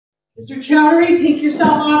Mr. Chowdhury, take yourself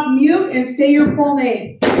off mute and say your full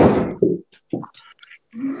name.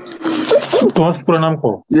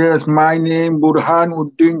 Yes, my name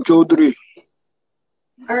Burhanuddin Chaudhary.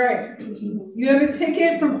 All right. You have a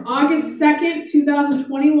ticket from August 2nd,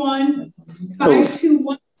 2021,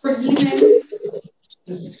 521 for Heman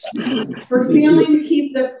for failing to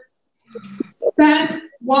keep the fence,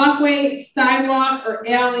 walkway, sidewalk, or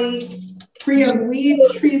alley free of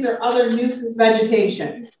weeds, trees, or other nuisance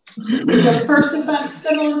vegetation. It's a first offense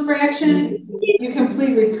civil infraction. You can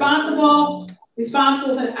plead responsible with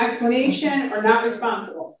an explanation, or not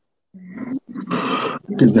responsible.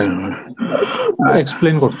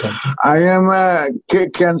 Explain. I am a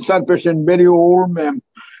cancer patient, very old, ma'am,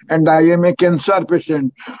 and I am a cancer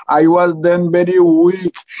patient. I was then very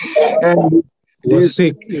weak, and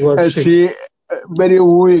sick. Very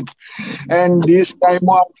weak, and this time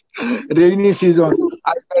of rainy season,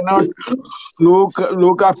 I cannot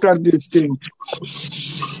look after this thing.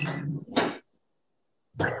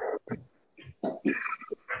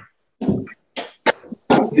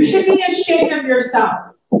 You should be ashamed of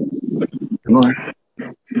yourself.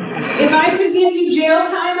 If I could give you jail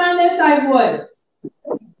time on this, I would.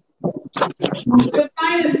 The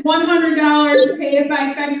fine is $100. Pay it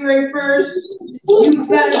by February 1st. You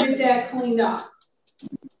better get that cleaned up.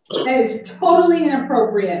 That is totally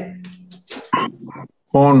inappropriate.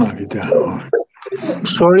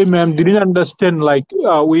 Sorry, ma'am. Didn't understand. Like,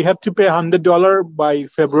 we have to pay $100 by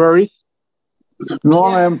February.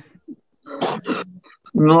 No, ma'am.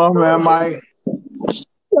 No, ma'am.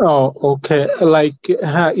 Oh, okay. Like,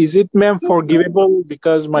 is it, ma'am, forgivable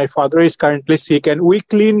because my father is currently sick and we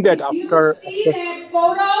cleaned that after? You see that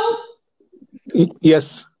photo?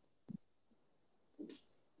 Yes.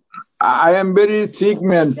 I am very sick,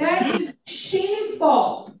 man. That is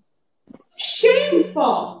shameful.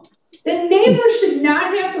 Shameful. The neighbor should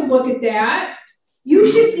not have to look at that. You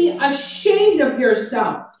should be ashamed of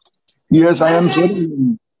yourself. Yes, I am sorry.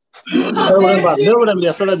 You're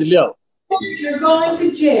going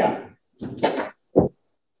to jail.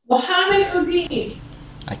 Mohammed.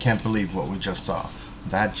 I can't believe what we just saw.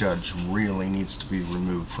 That judge really needs to be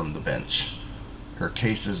removed from the bench. Her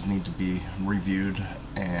cases need to be reviewed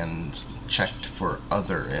and checked for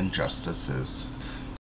other injustices